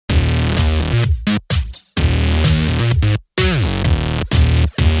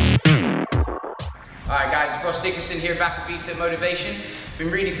Dickerson here back at BeFitMotivation. Been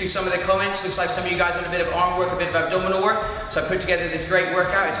reading through some of the comments. Looks like some of you guys want a bit of arm work, a bit of abdominal work. So I put together this great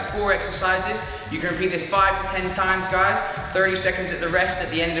workout. It's 4 exercises. You can repeat this 5 to 10 times, guys. 30 seconds at the rest at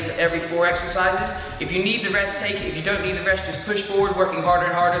the end of every 4 exercises. If you need the rest, take it. If you don't need the rest, just push forward, working harder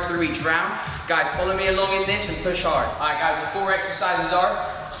and harder through each round. Guys, follow me along in this and push hard. All right, guys, the 4 exercises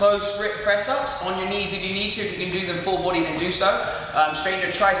are closed grip press-ups on your knees if you need to. If you can do them full body, then do so. Straighten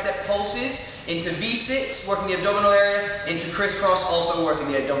your tricep pulses into V-sits, working the abdominal area, into crisscross, also working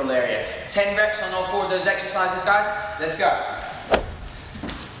the abdominal area. 10 reps on all 4 of those exercises, guys. Let's go.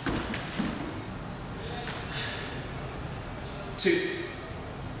 2,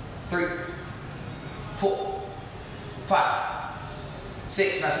 3, 4, 5,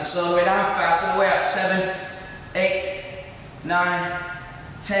 6. Nice and slow on the way down, fast on the way up. 7, 8, 9,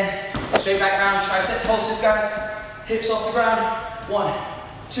 10. Straight back round, tricep pulses, guys. Hips off the ground. 1,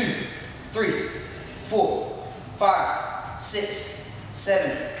 2, 3, 4, 5, 6,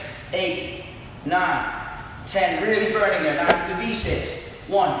 7, 8, 9, 10. Really burning there. Now to the V-sits.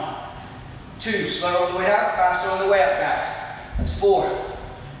 1, 2. Slow all the way down, faster on the way up, guys. That's 4,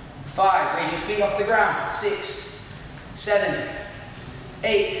 5. Raise your feet off the ground. 6, 7,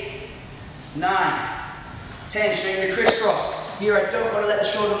 8, 9, 10. Straighten the crisscross. Here I don't want to let the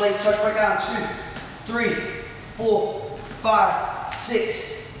shoulder blades touch back down. 2, 3, 4, 5,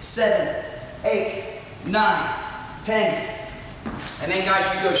 6, 7, 8, 9, 10. And then,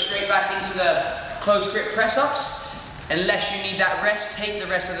 guys, you go straight back into the close grip press-ups. Unless you need that rest, take the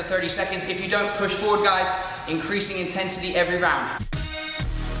rest of the 30 seconds. If you don't, push forward, guys, increasing intensity every round.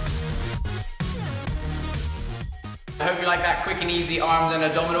 I hope you like that quick and easy arms and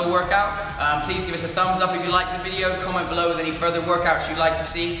abdominal workout. Please give us a thumbs up if you liked the video, comment below with any further workouts you'd like to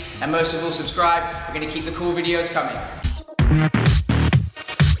see, and most of all, subscribe. We're going to keep the cool videos coming.